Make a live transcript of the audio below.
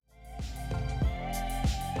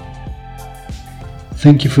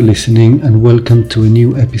Thank you for listening and welcome to a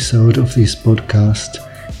new episode of this podcast,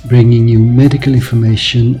 bringing you medical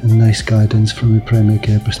information and nice guidance from a primary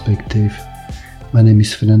care perspective. My name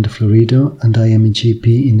is Fernando Florido and I am a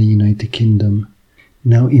GP in the United Kingdom.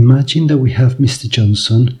 Now imagine that we have Mr.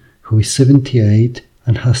 Johnson, who is 78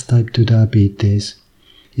 and has type 2 diabetes.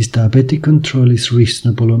 His diabetic control is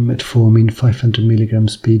reasonable on metformin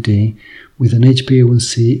 500mg PD with an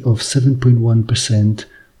HbA1c of 7.1%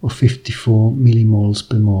 or 54 millimoles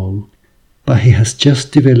per mole. But he has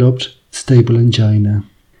just developed stable angina.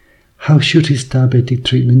 How should his diabetic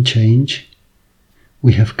treatment change?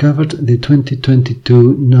 We have covered the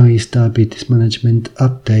 2022 NICE Diabetes Management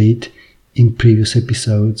Update in previous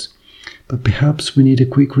episodes, but perhaps we need a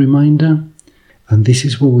quick reminder? And this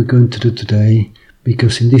is what we're going to do today,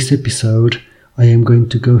 because in this episode I am going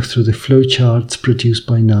to go through the flowcharts produced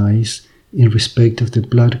by NICE in respect of the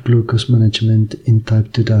blood glucose management in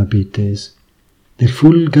type 2 diabetes. The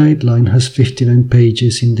full guideline has 59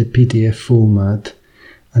 pages in the PDF format,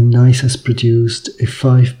 and NICE has produced a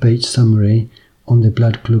 5-page summary on the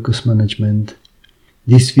blood glucose management.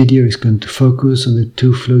 This video is going to focus on the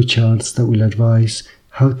two flowcharts that will advise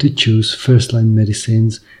how to choose first-line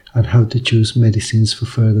medicines and how to choose medicines for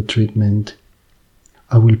further treatment.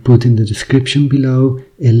 I will put in the description below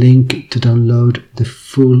a link to download the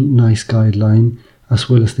full NICE guideline as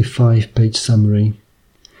well as the 5-page summary.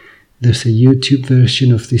 There's a YouTube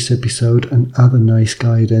version of this episode and other NICE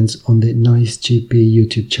guidance on the NICE GP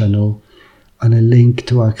YouTube channel, and a link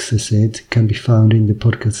to access it can be found in the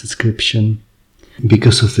podcast description.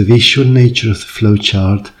 Because of the visual nature of the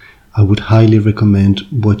flowchart, I would highly recommend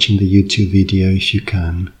watching the YouTube video if you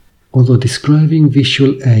can. Although describing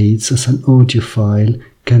visual aids as an audio file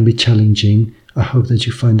can be challenging, I hope that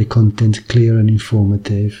you find the content clear and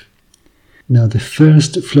informative. Now, the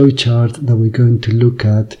first flowchart that we're going to look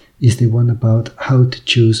at is the one about how to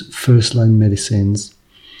choose first-line medicines.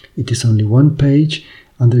 It is only one page,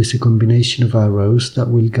 and there is a combination of arrows that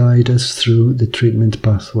will guide us through the treatment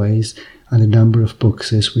pathways and a number of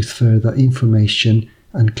boxes with further information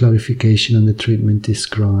and clarification on the treatment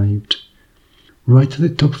described. Right at the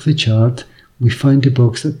top of the chart, we find a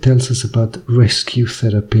box that tells us about rescue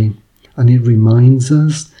therapy, and it reminds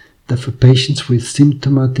us that for patients with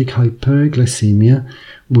symptomatic hyperglycemia,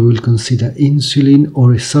 we will consider insulin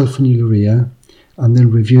or a sulfonylurea and then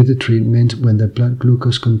review the treatment when the blood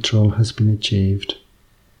glucose control has been achieved.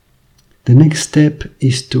 The next step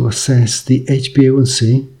is to assess the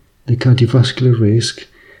HbA1c, the cardiovascular risk,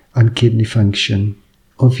 and kidney function.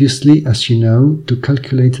 Obviously, as you know, to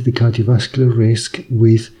calculate the cardiovascular risk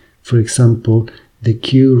with, for example, the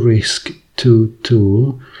Q-RISK-2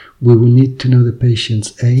 tool, we will need to know the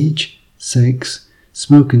patient's age, sex,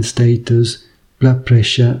 smoking status, blood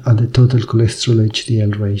pressure, and the total cholesterol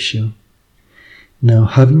HDL ratio. Now,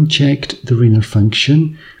 having checked the renal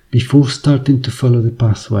function, before starting to follow the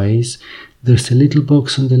pathways, there's a little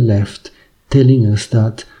box on the left telling us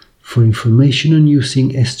that for information on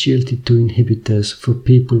using SGLT2 inhibitors for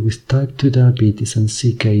people with type 2 diabetes and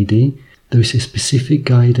CKD, there is a specific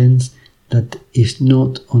guidance that is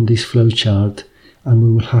not on this flowchart, and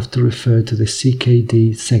we will have to refer to the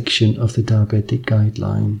CKD section of the diabetic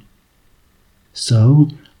guideline. So,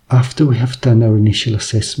 after we have done our initial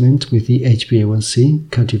assessment with the HbA1c,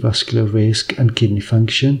 cardiovascular risk, and kidney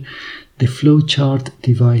function, the flowchart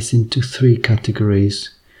divides into 3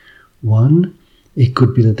 categories. 1. It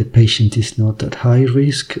could be that the patient is not at high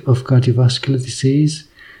risk of cardiovascular disease.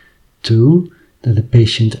 2. That the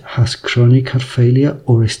patient has chronic heart failure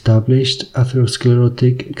or established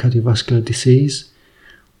atherosclerotic cardiovascular disease.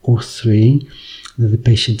 Or 3. That the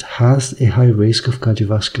patient has a high risk of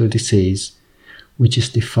cardiovascular disease, which is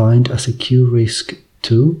defined as a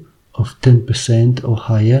Q-RISK-2 of 10% or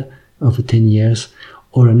higher over 10 years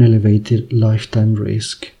or an elevated lifetime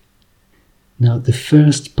risk. Now, the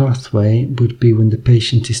first pathway would be when the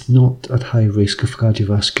patient is not at high risk of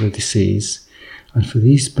cardiovascular disease, and for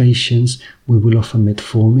these patients we will offer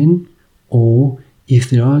metformin, or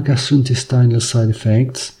if there are gastrointestinal side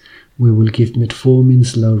effects, we will give metformin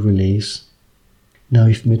slow release. Now,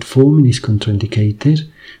 if metformin is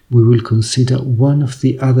contraindicated, we will consider one of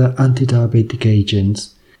the other anti-diabetic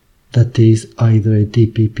agents, that is either a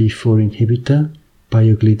DPP-4 inhibitor,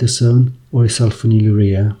 pioglitazone, or a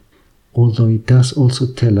sulfonylurea. Although it does also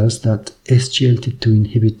tell us that SGLT2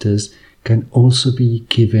 inhibitors can also be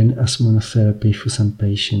given as monotherapy for some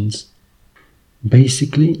patients.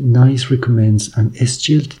 Basically, NICE recommends an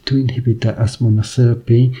SGLT2 inhibitor as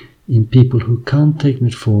monotherapy in people who can't take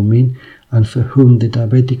metformin and for whom the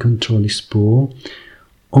diabetic control is poor,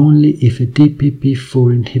 only if a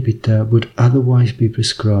DPP-4 inhibitor would otherwise be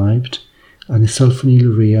prescribed, and a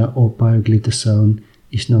sulfonylurea or pioglitazone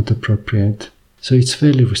is not appropriate. So it's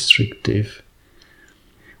fairly restrictive.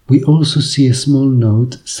 We also see a small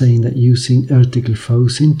note saying that using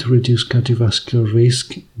ertigliflozin to reduce cardiovascular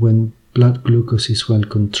risk when blood glucose is well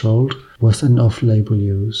controlled was an off-label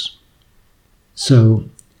use. So,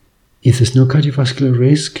 if there's no cardiovascular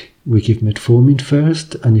risk, we give metformin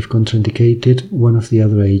first, and if contraindicated, one of the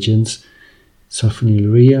other agents,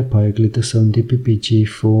 sulfonylurea, pioglitazone,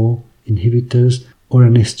 DPPG4 inhibitors, or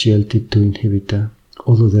an SGLT2 inhibitor,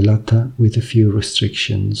 although the latter with a few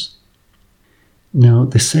restrictions. Now,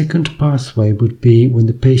 the second pathway would be when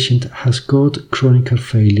the patient has got chronic heart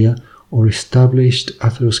failure or established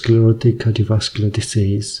atherosclerotic cardiovascular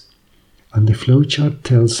disease. And the flowchart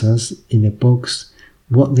tells us in a box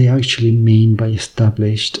what they actually mean by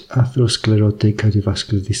established atherosclerotic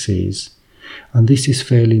cardiovascular disease. And this is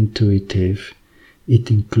fairly intuitive.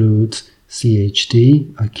 It includes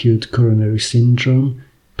CHD, acute coronary syndrome,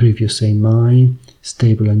 previous AMI,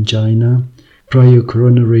 stable angina, prior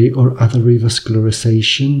coronary or other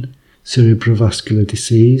revascularization, cerebrovascular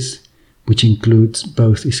disease, which includes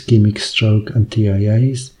both ischemic stroke and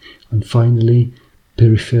TIAs, and finally,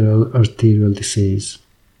 peripheral arterial disease.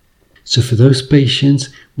 So for those patients,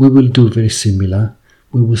 we will do very similar.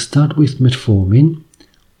 We will start with metformin,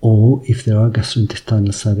 or if there are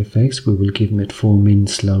gastrointestinal side effects, we will give metformin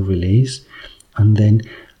slow release, and then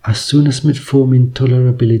as soon as metformin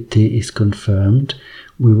tolerability is confirmed,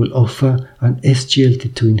 we will offer an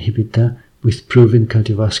SGLT2 inhibitor with proven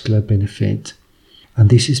cardiovascular benefit. And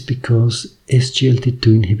this is because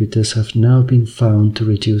SGLT2 inhibitors have now been found to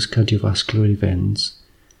reduce cardiovascular events.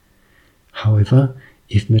 However,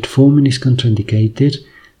 if metformin is contraindicated,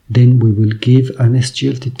 then we will give an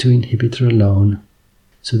SGLT2 inhibitor alone.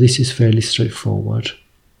 So this is fairly straightforward.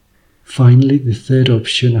 Finally, the third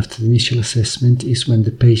option after the initial assessment is when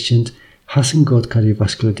the patient hasn't got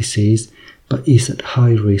cardiovascular disease but is at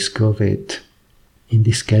high risk of it. In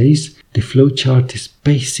this case, the flowchart is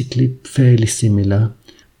basically fairly similar.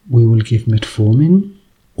 We will give metformin,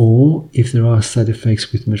 or if there are side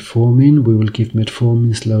effects with metformin, we will give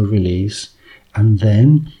metformin slow release. And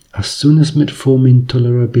then, as soon as metformin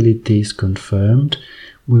tolerability is confirmed,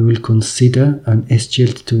 we will consider an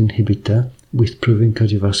SGLT2 inhibitor with proven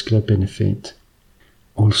cardiovascular benefit.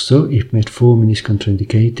 Also, if metformin is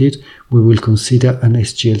contraindicated, we will consider an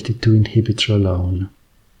SGLT2 inhibitor alone.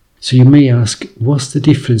 So you may ask, what's the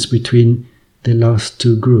difference between the last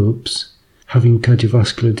two groups, having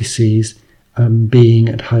cardiovascular disease and being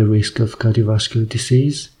at high risk of cardiovascular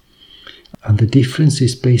disease? And the difference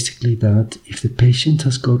is basically that if the patient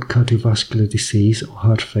has got cardiovascular disease or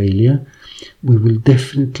heart failure, we will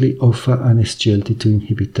definitely offer an SGLT2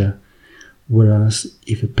 inhibitor. Whereas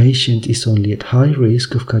if a patient is only at high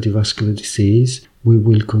risk of cardiovascular disease, we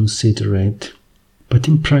will consider it. But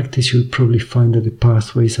in practice, you'll probably find that the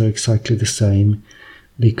pathways are exactly the same,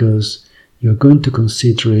 because you're going to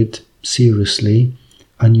consider it seriously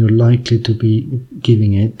and you're likely to be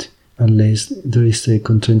giving it unless there is a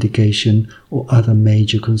contraindication or other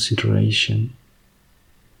major consideration.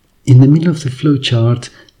 In the middle of the flowchart,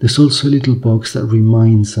 there's also a little box that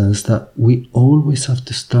reminds us that we always have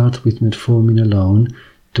to start with metformin alone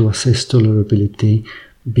to assess tolerability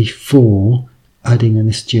before adding an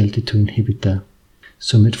SGLT2 inhibitor.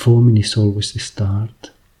 So metformin is always the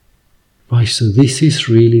start. Right, so this is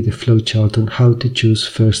really the flowchart on how to choose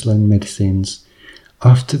first-line medicines.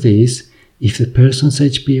 After this, if the person's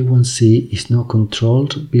HbA1c is not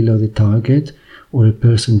controlled below the target, or a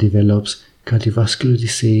person develops cardiovascular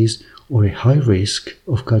disease or a high risk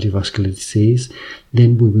of cardiovascular disease,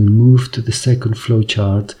 then we will move to the second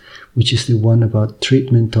flowchart, which is the one about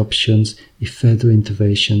treatment options if further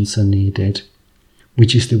interventions are needed.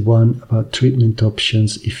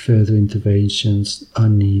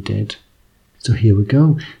 So here we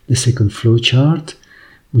go. The second flowchart,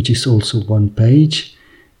 which is also one page,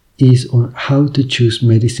 is on how to choose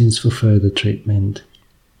medicines for further treatment.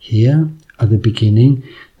 Here, at the beginning,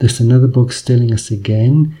 there's another box telling us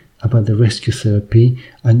again about the rescue therapy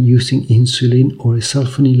and using insulin or a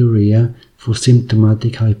sulfonylurea for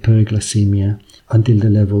symptomatic hyperglycemia until the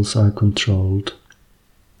levels are controlled.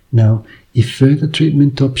 Now, if further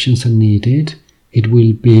treatment options are needed, it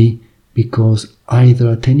will be because either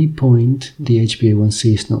at any point the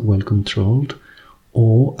HbA1c is not well controlled,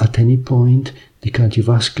 or at any point the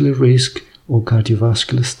cardiovascular risk or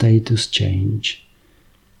cardiovascular status change.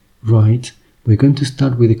 Right, we're going to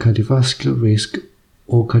start with the cardiovascular risk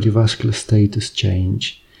or cardiovascular status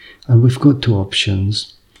change. And we've got two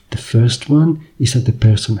options. The first one is that the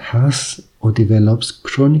person has or develops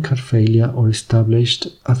chronic heart failure or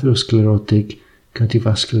established atherosclerotic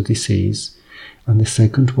cardiovascular disease. And the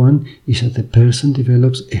second one is that the person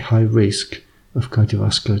develops a high risk of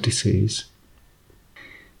cardiovascular disease.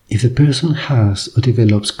 If the person has or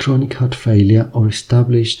develops chronic heart failure or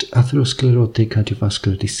established atherosclerotic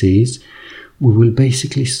cardiovascular disease, we will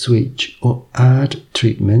basically switch or add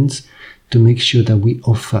treatments to make sure that we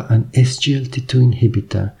offer an SGLT2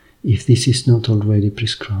 inhibitor if this is not already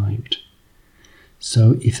prescribed.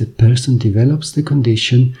 So if the person develops the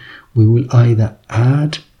condition, we will either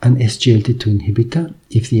add an SGLT2 inhibitor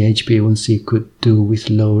if the HbA1c could do with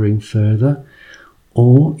lowering further,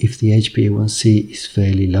 or if the HbA1c is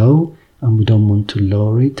fairly low and we don't want to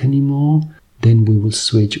lower it anymore, then we will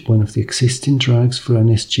switch one of the existing drugs for an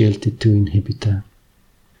SGLT2 inhibitor.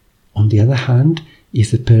 On the other hand,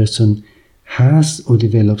 if the person has or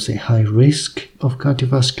develops a high risk of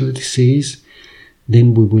cardiovascular disease,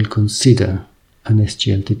 then we will consider an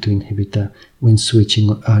SGLT2 inhibitor when switching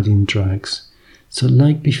or adding drugs. So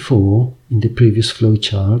like before in the previous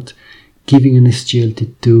flowchart, giving an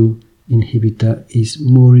SGLT2 inhibitor is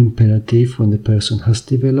more imperative when the person has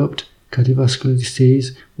developed cardiovascular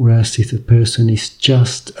disease, whereas if the person is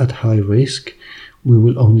just at high risk, we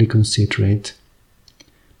will only consider it.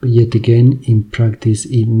 But yet again, in practice,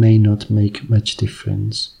 it may not make much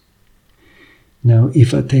difference. Now,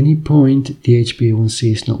 if at any point the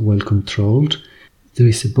HbA1c is not well controlled, there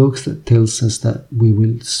is a box that tells us that we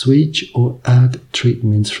will switch or add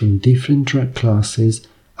treatments from different drug classes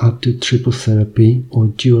up to triple therapy or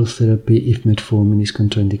dual therapy if metformin is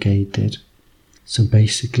contraindicated. So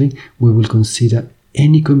basically, we will consider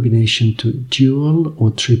any combination to dual or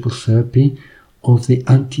triple therapy of the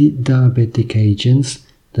anti-diabetic agents,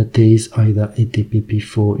 that is either a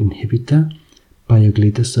DPP-4 inhibitor,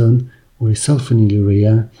 pioglitazone, or a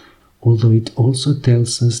sulfonylurea, although it also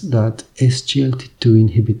tells us that SGLT2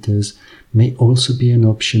 inhibitors may also be an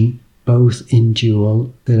option both in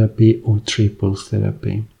dual therapy or triple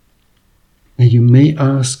therapy. Now you may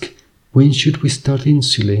ask, when should we start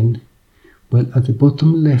insulin? Well, at the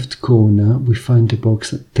bottom left corner we find a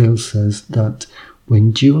box that tells us that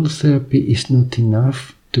when dual therapy is not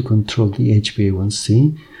enough to control the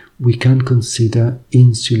HbA1c, we can consider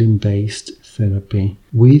insulin-based therapy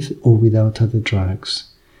with or without other drugs.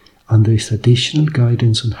 And there is additional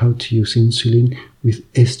guidance on how to use insulin with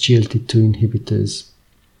SGLT2 inhibitors.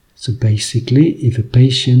 So basically, if a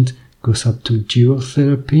patient goes up to dual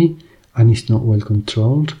therapy and is not well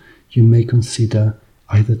controlled, you may consider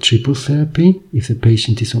either triple therapy if the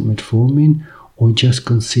patient is on metformin, or just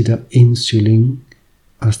consider insulin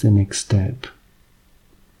as the next step.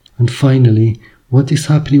 And finally, what is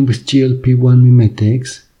happening with GLP-1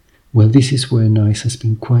 mimetics? Well, this is where NICE has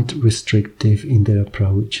been quite restrictive in their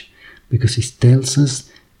approach, because it tells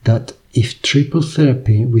us that if triple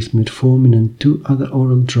therapy with metformin and 2 other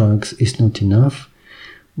oral drugs is not enough,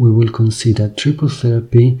 we will consider triple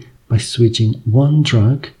therapy by switching one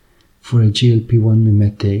drug for a GLP-1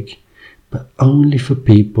 mimetic, but only for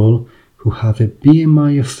people who have a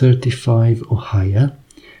BMI of 35 or higher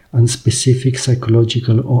and specific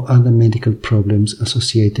psychological or other medical problems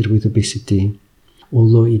associated with obesity.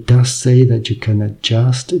 Although it does say that you can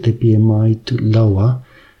adjust the BMI to lower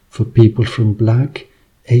for people from Black,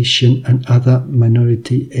 Asian and other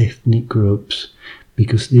minority ethnic groups,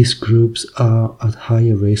 because these groups are at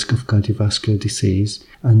higher risk of cardiovascular disease,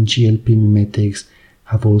 and GLP mimetics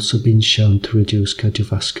have also been shown to reduce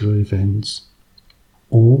cardiovascular events.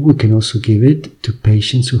 Or we can also give it to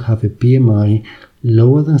patients who have a BMI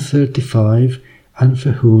lower than 35 and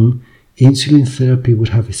for whom insulin therapy would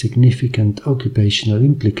have a significant occupational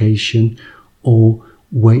implication, or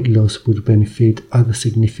weight loss would benefit other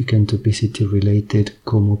significant obesity-related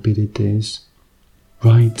comorbidities.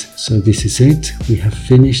 Right, so this is it. We have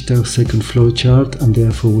finished our second flowchart and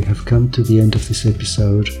therefore we have come to the end of this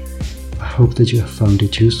episode. I hope that you have found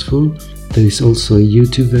it useful. There is also a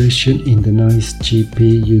YouTube version in the NICE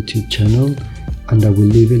GP YouTube channel, and I will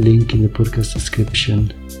leave a link in the podcast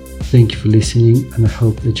description. Thank you for listening, and I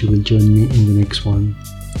hope that you will join me in the next one.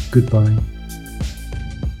 Goodbye.